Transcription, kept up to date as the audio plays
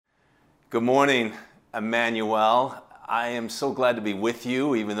Good morning, Immanuel. I am so glad to be with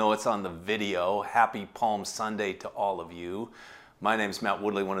you, even though it's on the video. Happy Palm Sunday to all of you. My name is Matt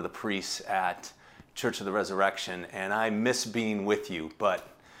Woodley, one of the priests at Church of the Resurrection, and I miss being with you, but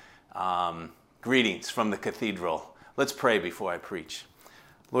greetings from the cathedral. Let's pray before I preach.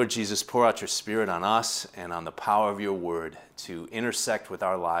 Lord Jesus, pour out your Spirit on us and on the power of your word to intersect with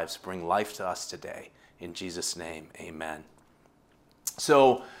our lives, bring life to us today. In Jesus' name, amen.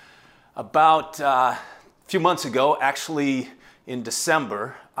 So, about a few months ago, actually in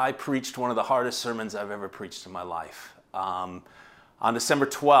December, I preached one of the hardest sermons I've ever preached in my life. On December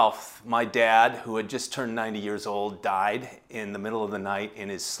 12th, my dad, who had just turned 90 years old, died in the middle of the night in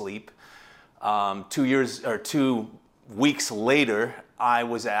his sleep. 2 weeks later, I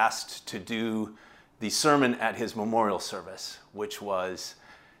was asked to do the sermon at his memorial service, which was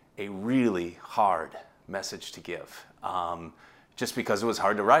a really hard message to give. Just because it was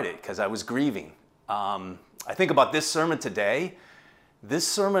hard to write it, because I was grieving. I think about this sermon today. This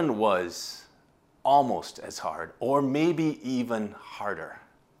sermon was almost as hard, or maybe even harder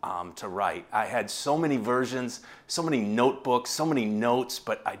to write. I had so many versions, so many notebooks, so many notes,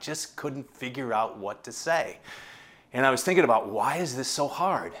 but I just couldn't figure out what to say. And I was thinking about, why is this so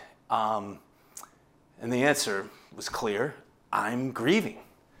hard? And the answer was clear. I'm grieving.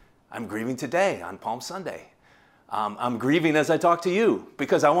 I'm grieving today on Palm Sunday. I'm grieving as I talk to you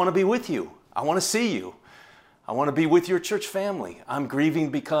because I want to be with you. I want to see you. I want to be with your church family. I'm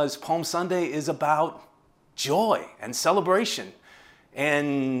grieving because Palm Sunday is about joy and celebration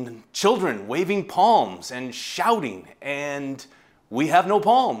and children waving palms and shouting, and we have no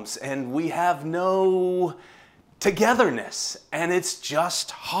palms and we have no togetherness, and it's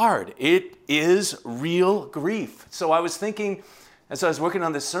just hard. It is real grief. So I was thinking, as I was working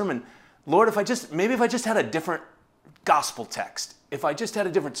on this sermon, Lord, if I just had a different gospel text, if I just had a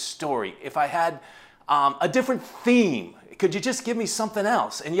different story, if I had a different theme, could you just give me something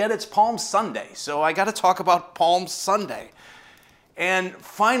else? And yet it's Palm Sunday, so I got to talk about Palm Sunday. And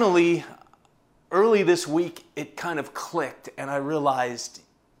finally, early this week, it kind of clicked, and I realized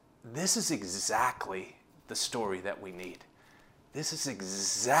this is exactly the story that we need. This is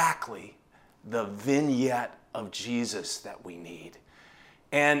exactly the vignette of Jesus that we need.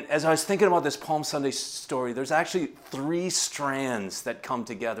 And as I was thinking about this Palm Sunday story, there's actually 3 strands that come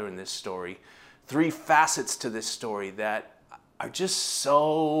together in this story, 3 facets to this story that are just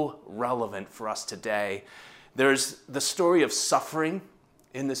so relevant for us today. There's the story of suffering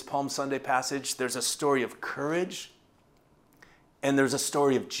in this Palm Sunday passage. There's a story of courage, and there's a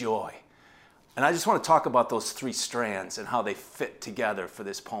story of joy. And I just want to talk about those 3 strands and how they fit together for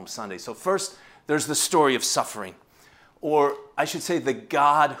this Palm Sunday. So first, there's the story of suffering. Or I should say, the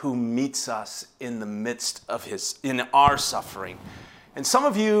God who meets us in the midst of in our suffering. And some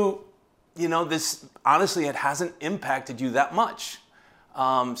of you, this, honestly, it hasn't impacted you that much.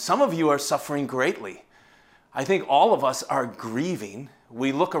 Some of you are suffering greatly. I think all of us are grieving.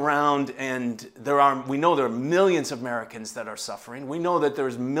 We look around and we know there are millions of Americans that are suffering. We know that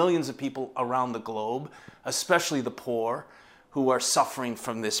there's millions of people around the globe, especially the poor, who are suffering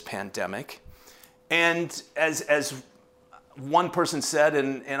from this pandemic. And as one person said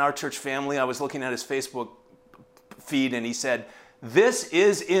in our church family, I was looking at his Facebook feed, and he said, "This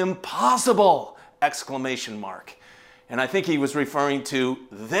is impossible!" exclamation mark. And I think he was referring to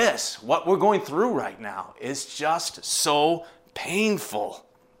this, what we're going through right now is just so painful.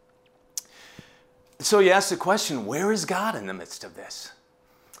 So you ask the question, where is God in the midst of this?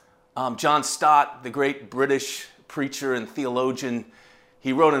 John Stott, the great British preacher and theologian,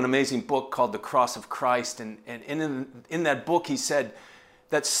 he wrote an amazing book called The Cross of Christ, and in that book he said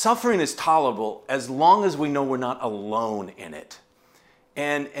that suffering is tolerable as long as we know we're not alone in it.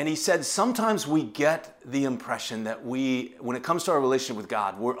 And he said sometimes we get the impression that when it comes to our relationship with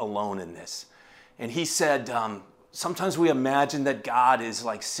God, we're alone in this. And he said sometimes we imagine that God is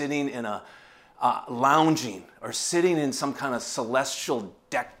like sitting in a lounging or sitting in some kind of celestial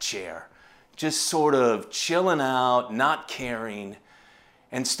deck chair, just sort of chilling out, not caring.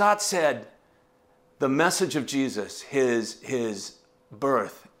 And Stott said, the message of Jesus, his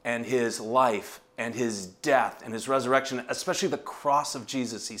birth and his life and his death and his resurrection, especially the cross of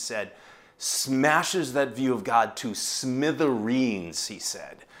Jesus, he said, smashes that view of God to smithereens, he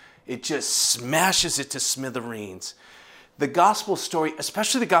said. It just smashes it to smithereens. The gospel story,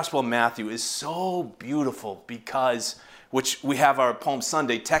 especially the Gospel of Matthew, is so beautiful because, which we have our Palm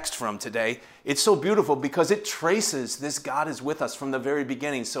Sunday text from today, it's so beautiful because it traces this God is with us from the very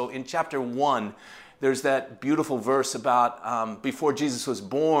beginning. So in chapter 1, there's that beautiful verse about before Jesus was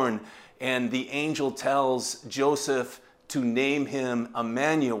born, and the angel tells Joseph to name him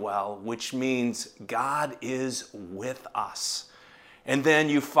Immanuel, which means God is with us. And then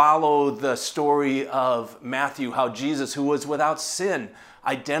you follow the story of Matthew, how Jesus, who was without sin,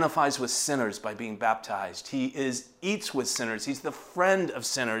 identifies with sinners by being baptized. He eats with sinners. He's the friend of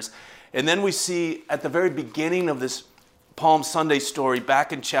sinners. And then we see at the very beginning of this Palm Sunday story,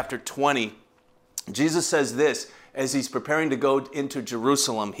 back in chapter 20, Jesus says this as he's preparing to go into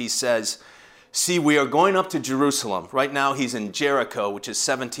Jerusalem. He says, "See, we are going up to Jerusalem." Right now he's in Jericho, which is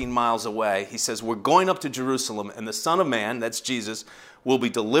 17 miles away. He says, "We're going up to Jerusalem, and the Son of Man," that's Jesus, "will be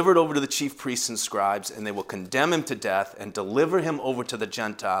delivered over to the chief priests and scribes, and they will condemn him to death and deliver him over to the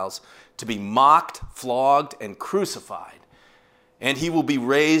Gentiles to be mocked, flogged, and crucified. And he will be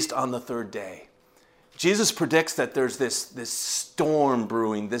raised on the third day." Jesus predicts that there's this storm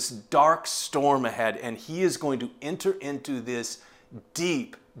brewing, this dark storm ahead, and he is going to enter into this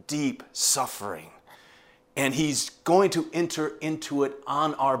deep, deep suffering. And he's going to enter into it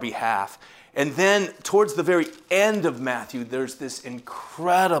on our behalf. And then towards the very end of Matthew, there's this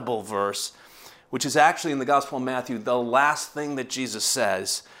incredible verse, which is actually in the Gospel of Matthew, the last thing that Jesus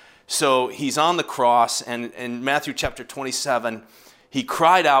says. So he's on the cross, and in Matthew chapter 27, he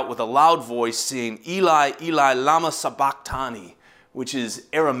cried out with a loud voice, saying, "Eli, Eli, lama sabachthani," which is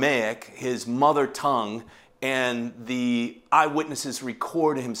Aramaic, his mother tongue, and the eyewitnesses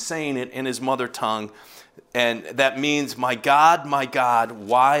record him saying it in his mother tongue. And that means, my God,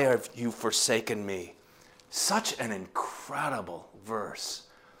 why have you forsaken me?" Such an incredible verse.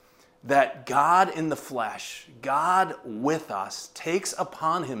 That God in the flesh, God with us, takes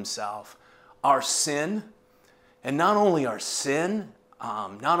upon himself our sin, and not only our sin,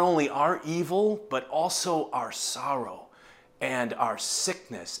 not only our evil, but also our sorrow and our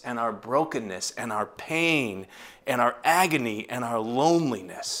sickness and our brokenness and our pain and our agony and our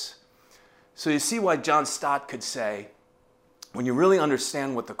loneliness. So you see why John Stott could say, when you really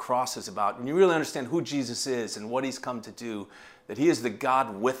understand what the cross is about, when you really understand who Jesus is and what he's come to do, that he is the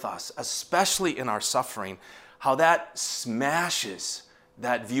God with us, especially in our suffering, how that smashes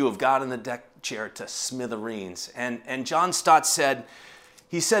that view of God in the deck chair to smithereens. And John Stott said,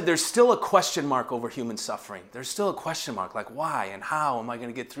 there's still a question mark over human suffering. There's still a question mark, like why and how am I going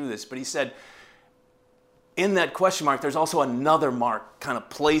to get through this? But he said, in that question mark, there's also another mark kind of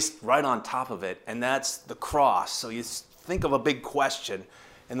placed right on top of it, and that's the cross. So you think of a big question,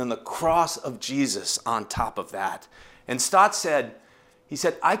 and then the cross of Jesus on top of that. And Stott said,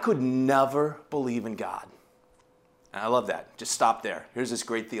 I could never believe in God. And I love that. Just stop there. Here's this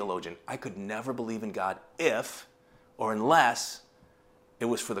great theologian. I could never believe in God if, or unless, it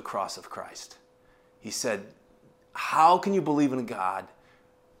was for the cross of Christ. He said, how can you believe in a God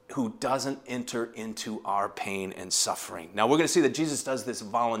who doesn't enter into our pain and suffering? Now we're going to see that Jesus does this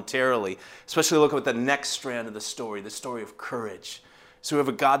voluntarily, especially look at the next strand of the story of courage. So we have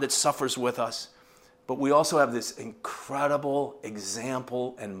a God that suffers with us, but we also have this incredible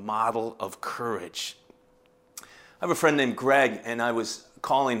example and model of courage. I have a friend named Greg, and I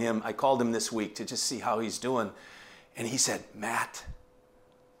called him this week to just see how he's doing. And he said, Matt,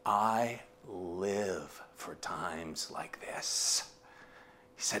 I live for times like this.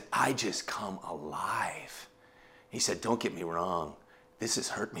 He said, I just come alive. He said, don't get me wrong. This has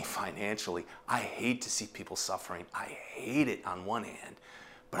hurt me financially. I hate to see people suffering. I hate it on one hand,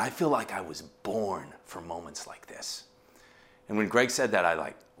 but I feel like I was born for moments like this. And when Greg said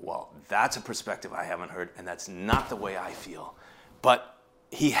that, well, that's a perspective I haven't heard, and that's not the way I feel. But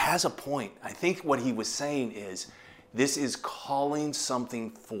he has a point. I think what he was saying is, this is calling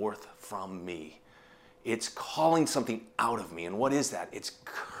something forth from me. It's calling something out of me. And what is that? It's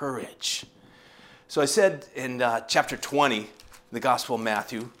courage. So I said in chapter 20, the Gospel of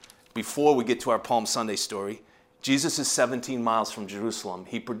Matthew, before we get to our Palm Sunday story, Jesus is 17 miles from Jerusalem.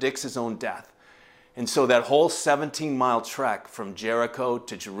 He predicts his own death. And so that whole 17-mile trek from Jericho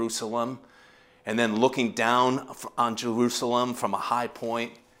to Jerusalem, and then looking down on Jerusalem from a high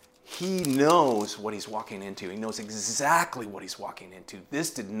point, he knows what he's walking into. He knows exactly what he's walking into. This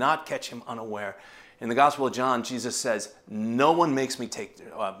did not catch him unaware. In the Gospel of John, Jesus says, no one makes me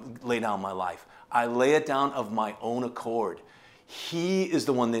lay down my life. I lay it down of my own accord. He is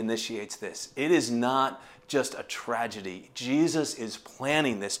the one that initiates this. It is not just a tragedy. Jesus is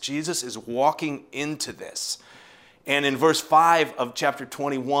planning this. Jesus is walking into this. And in verse 5 of chapter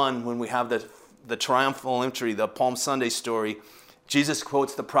 21, when we have the triumphal entry, the Palm Sunday story, Jesus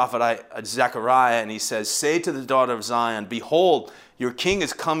quotes the prophet Zechariah, and he says, say to the daughter of Zion, behold, your king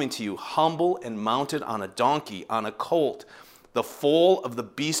is coming to you, humble and mounted on a donkey, on a colt, the foal of the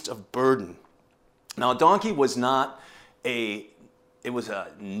beast of burden. Now, a donkey was not a it was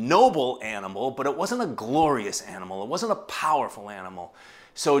a noble animal, but it wasn't a glorious animal. It wasn't a powerful animal.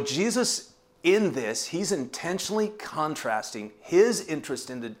 So Jesus, in this, he's intentionally contrasting his entrance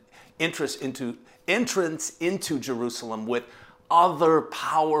into Jerusalem with other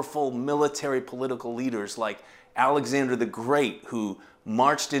powerful military political leaders like Alexander the Great, who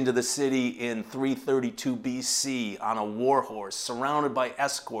marched into the city in 332 BC on a war horse, surrounded by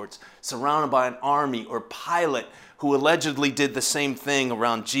escorts, surrounded by an army, or Pilate, who allegedly did the same thing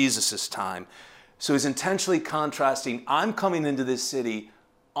around Jesus' time. So he's intentionally contrasting, I'm coming into this city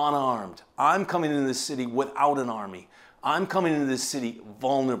unarmed. I'm coming into this city without an army. I'm coming into this city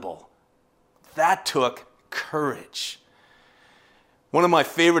vulnerable. That took courage. One of my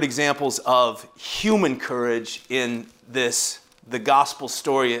favorite examples of human courage in the gospel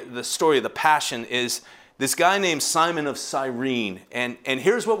story, the story of the Passion, is this guy named Simon of Cyrene. And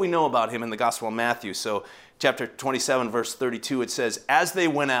here's what we know about him in the Gospel of Matthew. So chapter 27, verse 32, it says, as they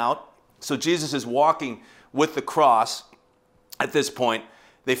went out, so Jesus is walking with the cross at this point,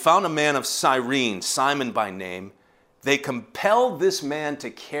 they found a man of Cyrene, Simon by name. They compelled this man to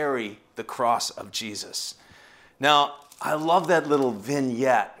carry the cross of Jesus. Now, I love that little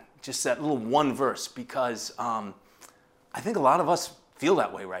vignette, just that little one verse, because I think a lot of us feel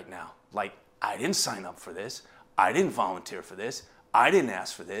that way right now. Like, I didn't sign up for this. I didn't volunteer for this. I didn't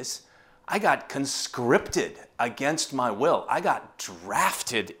ask for this. I got conscripted against my will. I got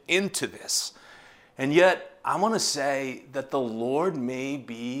drafted into this. And yet, I want to say that the Lord may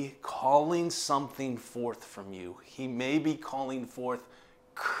be calling something forth from you. He may be calling forth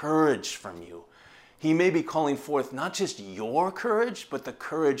courage from you. He may be calling forth not just your courage, but the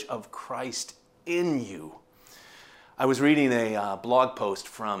courage of Christ in you. I was reading a blog post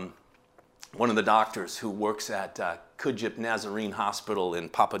from one of the doctors who works at Kujip Nazarene Hospital in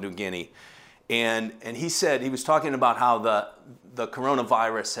Papua New Guinea. And he said, he was talking about how the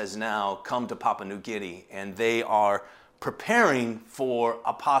coronavirus has now come to Papua New Guinea, and they are preparing for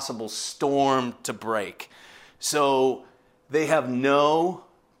a possible storm to break. So they have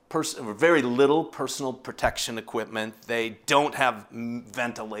very little personal protection equipment. They don't have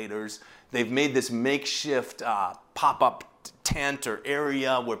ventilators. They've made this makeshift pop-up tent or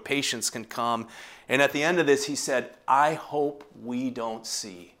area where patients can come. And at the end of this, he said, I hope we don't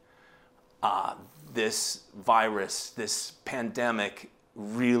see this virus, this pandemic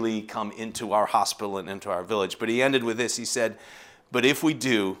really come into our hospital and into our village. But he ended with this. He said, but if we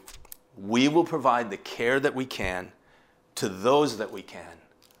do, we will provide the care that we can to those that we can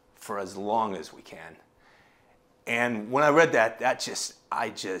for as long as we can. And when I read that, I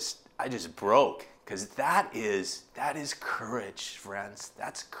just broke, because that is courage, friends.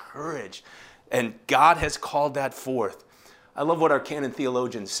 That's courage. And God has called that forth. I love what our canon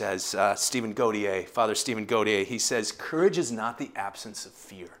theologian says, Father Stephen Gaudier. He says, courage is not the absence of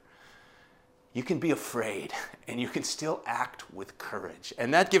fear. You can be afraid, and you can still act with courage.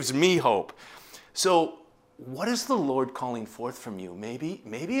 And that gives me hope. So what is the Lord calling forth from you? Maybe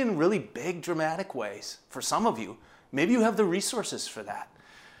in really big, dramatic ways. For some of you, maybe you have the resources for that.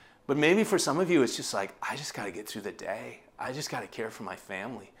 But maybe for some of you, it's just like, I just got to get through the day. I just got to care for my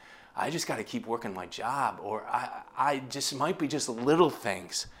family. I just got to keep working my job. Or I just might be just little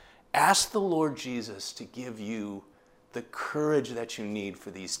things. Ask the Lord Jesus to give you the courage that you need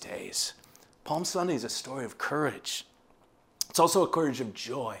for these days. Palm Sunday is a story of courage. It's also a courage of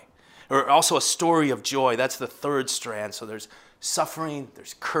joy, or also a story of joy. That's the third strand. So there's suffering,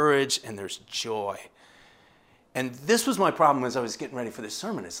 there's courage, and there's joy. And this was my problem as I was getting ready for this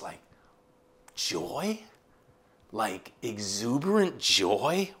sermon. It's like, joy? Like exuberant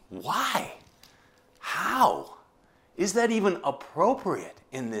joy? Why? How? Is that even appropriate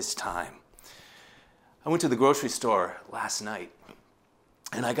in this time? I went to the grocery store last night,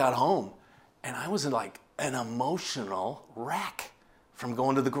 and I got home, and I was like an emotional wreck from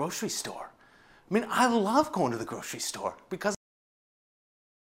going to the grocery store. I mean, I love going to the grocery store because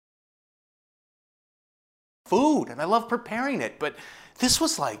food, and I love preparing it. But this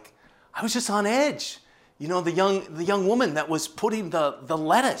was like, I was just on edge. You know, the young woman that was putting the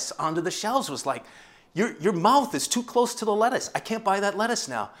lettuce onto the shelves was like, your mouth is too close to the lettuce. I can't buy that lettuce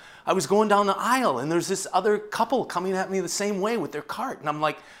now. I was going down the aisle, and there's this other couple coming at me the same way with their cart. And I'm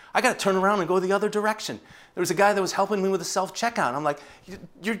like, I got to turn around and go the other direction. There was a guy that was helping me with the self-checkout. I'm like,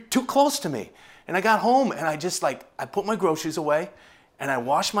 you're too close to me. And I got home, and I put my groceries away, and I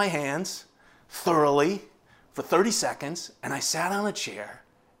washed my hands thoroughly for 30 seconds, and I sat on a chair,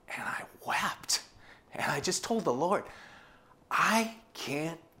 and I wept. And I just told the Lord, I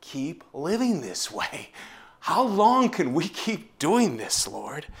can't keep living this way. How long can we keep doing this,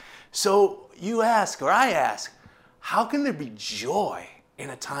 Lord? So you ask, or I ask, how can there be joy in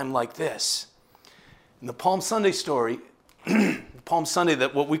a time like this? In the Palm Sunday story, Palm Sunday,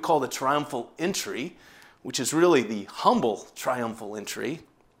 that what we call the triumphal entry, which is really the humble triumphal entry,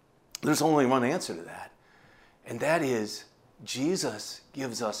 there's only one answer to that. And that is, Jesus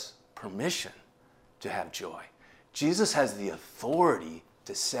gives us permission to have joy. Jesus has the authority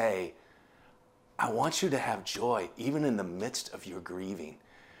to say, I want you to have joy even in the midst of your grieving.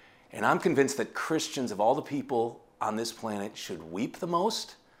 And I'm convinced that Christians, of all the people on this planet, should weep the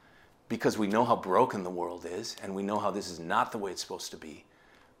most, because we know how broken the world is and we know how this is not the way it's supposed to be.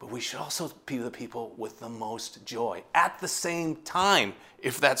 But we should also be the people with the most joy at the same time,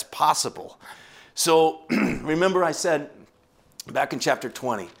 if that's possible. So remember I said back in chapter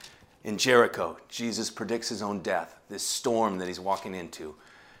 20, in Jericho, Jesus predicts his own death, this storm that he's walking into.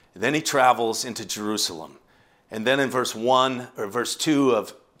 Then he travels into Jerusalem. And then in verse 2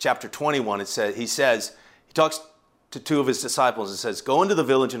 of chapter 21, he talks to two of his disciples and says, go into the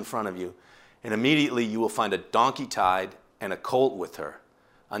village in front of you, and immediately you will find a donkey tied and a colt with her.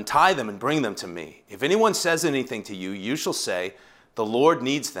 Untie them and bring them to me. If anyone says anything to you, you shall say, the Lord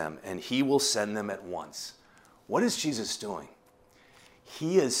needs them, and he will send them at once. What is Jesus doing?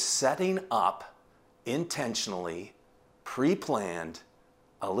 He is setting up intentionally, pre-planned,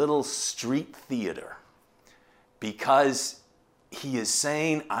 a little street theater, because he is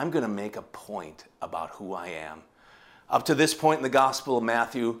saying, I'm going to make a point about who I am. Up to this point in the Gospel of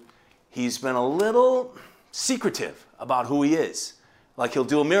Matthew, he's been a little secretive about who he is. Like he'll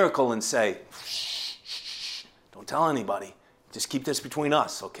do a miracle and say, shh, don't tell anybody. Just keep this between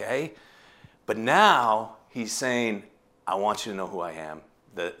us, okay? But now he's saying, I want you to know who I am.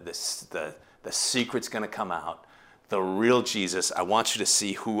 The secret's going to come out. The real Jesus, I want you to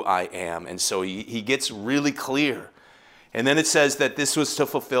see who I am. And so he gets really clear. And then it says that this was to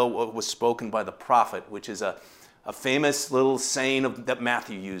fulfill what was spoken by the prophet, which is a famous little saying that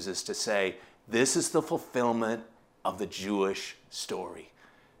Matthew uses to say, this is the fulfillment of the Jewish story.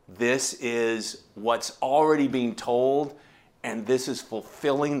 This is what's already being told, and this is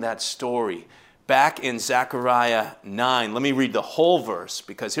fulfilling that story. Back in Zechariah 9, let me read the whole verse,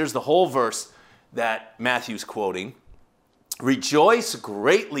 because here's the whole verse that Matthew's quoting. Rejoice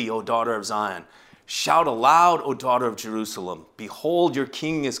greatly, O daughter of Zion. Shout aloud, O daughter of Jerusalem. Behold, your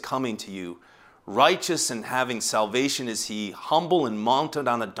king is coming to you. Righteous and having salvation is he, humble and mounted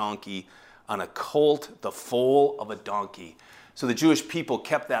on a donkey, on a colt, the foal of a donkey. So the Jewish people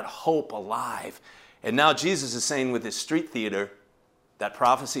kept that hope alive. And now Jesus is saying with his street theater, that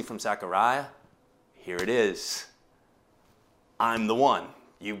prophecy from Zechariah, here it is. I'm the one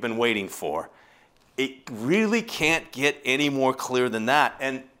you've been waiting for. It really can't get any more clear than that.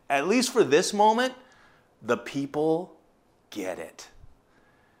 And at least for this moment, the people get it.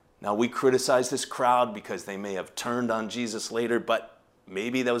 Now, we criticize this crowd because they may have turned on Jesus later, but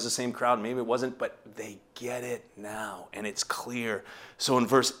maybe that was the same crowd, maybe it wasn't, but they get it now, and it's clear. So in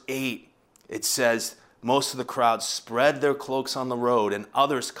verse 8, it says, most of the crowd spread their cloaks on the road, and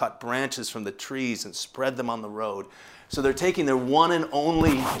others cut branches from the trees and spread them on the road. So they're taking their one and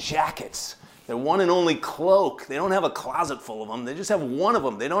only jackets, their one and only cloak. They don't have a closet full of them. They just have one of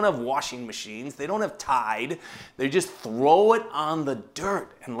them. They don't have washing machines. They don't have Tide. They just throw it on the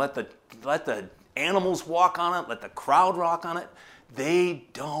dirt and let the animals walk on it, let the crowd walk on it. They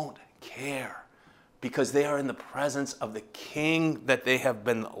don't care because they are in the presence of the king that they have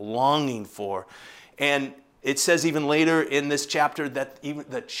been longing for. And it says even later in this chapter that even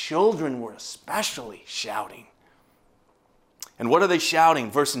the children were especially shouting. And what are they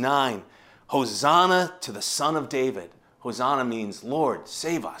shouting? Verse 9, Hosanna to the Son of David. Hosanna means, Lord,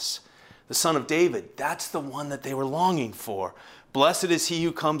 save us. The Son of David, that's the one that they were longing for. Blessed is he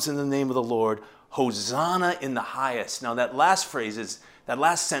who comes in the name of the Lord. Hosanna in the highest. Now that last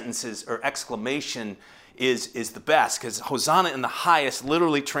sentence or exclamation is the best, because Hosanna in the highest,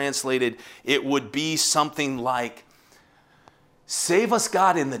 literally translated, it would be something like, save us,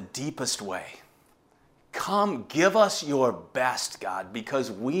 God, in the deepest way. Come, give us your best, God,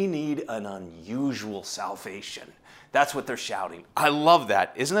 because we need an unusual salvation. That's what they're shouting. I love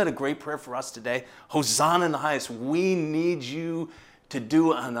that. Isn't that a great prayer for us today? Hosanna in the highest. We need you to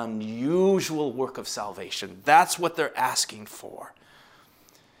do an unusual work of salvation. That's what they're asking for.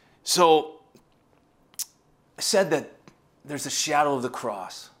 So I said that there's a shadow of the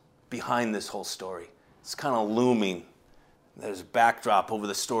cross behind this whole story. It's kind of looming. There's a backdrop over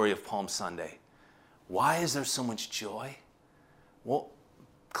the story of Palm Sunday. Why is there so much joy? Well,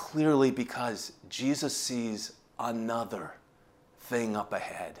 clearly because Jesus sees another thing up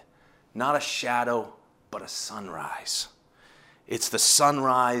ahead. Not a shadow, but a sunrise. It's the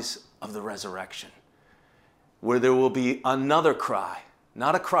sunrise of the resurrection. where there will be another cry,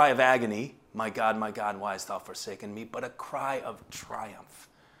 not a cry of agony, my God, why hast thou forsaken me, but a cry of triumph.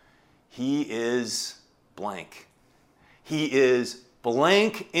 He is blank. He is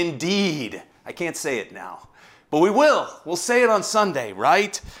blank indeed. I can't say it now, but we will. We'll say it on Sunday,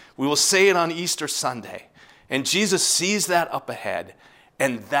 right? We will say it on Easter Sunday. And Jesus sees that up ahead,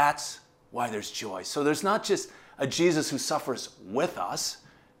 and that's why there's joy. So there's not just a Jesus who suffers with us.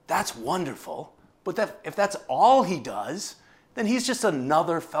 That's wonderful. But if that's all he does, then he's just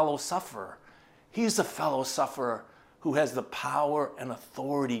another fellow sufferer. He's the fellow sufferer who has the power and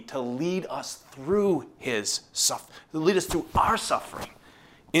authority to lead us through his suffering, to lead us through our suffering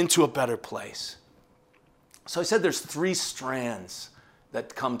into a better place. So I said there's 3 strands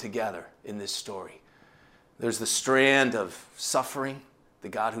that come together in this story. There's the strand of suffering, the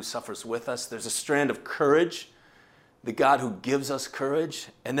God who suffers with us. There's a strand of courage, the God who gives us courage.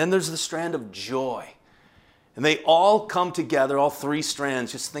 And then there's the strand of joy. And they all come together, all 3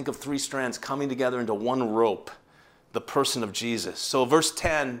 strands. Just think of 3 strands coming together into one rope, the person of Jesus. So verse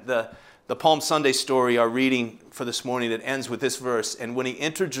 10, the Palm Sunday story, our reading for this morning, that ends with this verse. And when he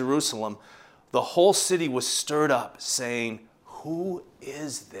entered Jerusalem, the whole city was stirred up, saying, who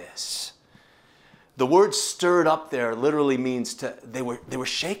is this? The word stirred up there literally means they were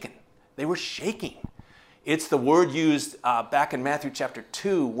shaken. They were shaking. It's the word used back in Matthew chapter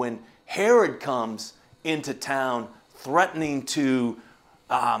 2 when Herod comes into town threatening to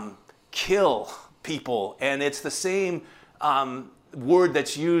kill people. And it's the same word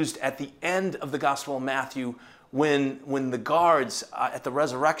that's used at the end of the Gospel of Matthew when the guards at the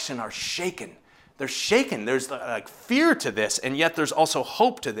resurrection are shaken. They're shaken. There's like fear to this, and yet there's also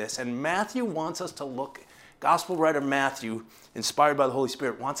hope to this. And Matthew wants us to look, Gospel writer Matthew, inspired by the Holy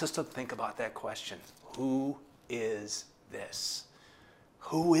Spirit, wants us to think about that question. Who is this?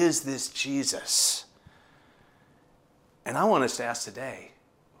 Who is this Jesus? And I want us to ask today,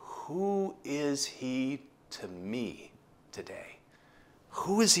 who is he to me today?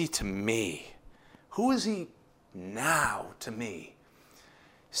 Who is he to me? Who is he now to me?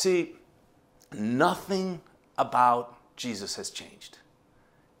 See, nothing about Jesus has changed.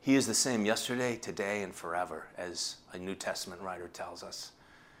 He is the same yesterday, today, and forever, as a New Testament writer tells us.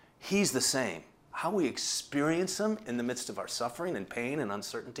 He's the same. How we experience him in the midst of our suffering and pain and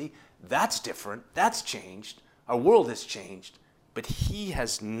uncertainty, that's different. That's changed. Our world has changed, but he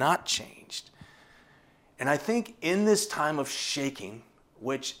has not changed. And I think in this time of shaking,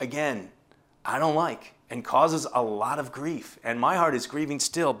 which again, I don't like and causes a lot of grief, and my heart is grieving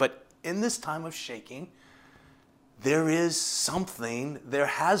still, but in this time of shaking, there is something, there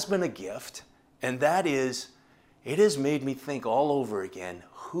has been a gift, and that is, it has made me think all over again,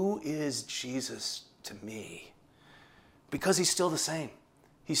 who is Jesus to me? Because he's still the same.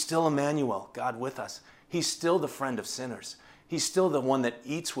 He's still Immanuel, God with us. He's still the friend of sinners. He's still the one that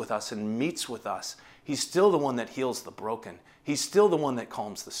eats with us and meets with us. He's still the one that heals the broken. He's still the one that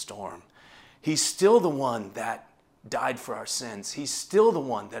calms the storm. He's still the one that died for our sins. He's still the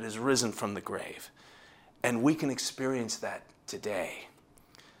one that is risen from the grave. And we can experience that today.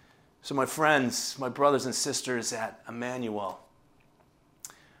 So my friends, my brothers and sisters at Immanuel,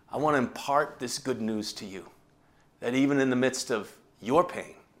 I want to impart this good news to you, that even in the midst of your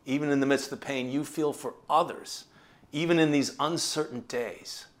pain, even in the midst of the pain you feel for others, even in these uncertain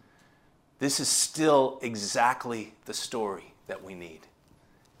days, this is still exactly the story that we need.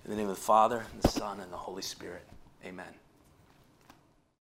 In the name of the Father, and the Son, and the Holy Spirit, amen.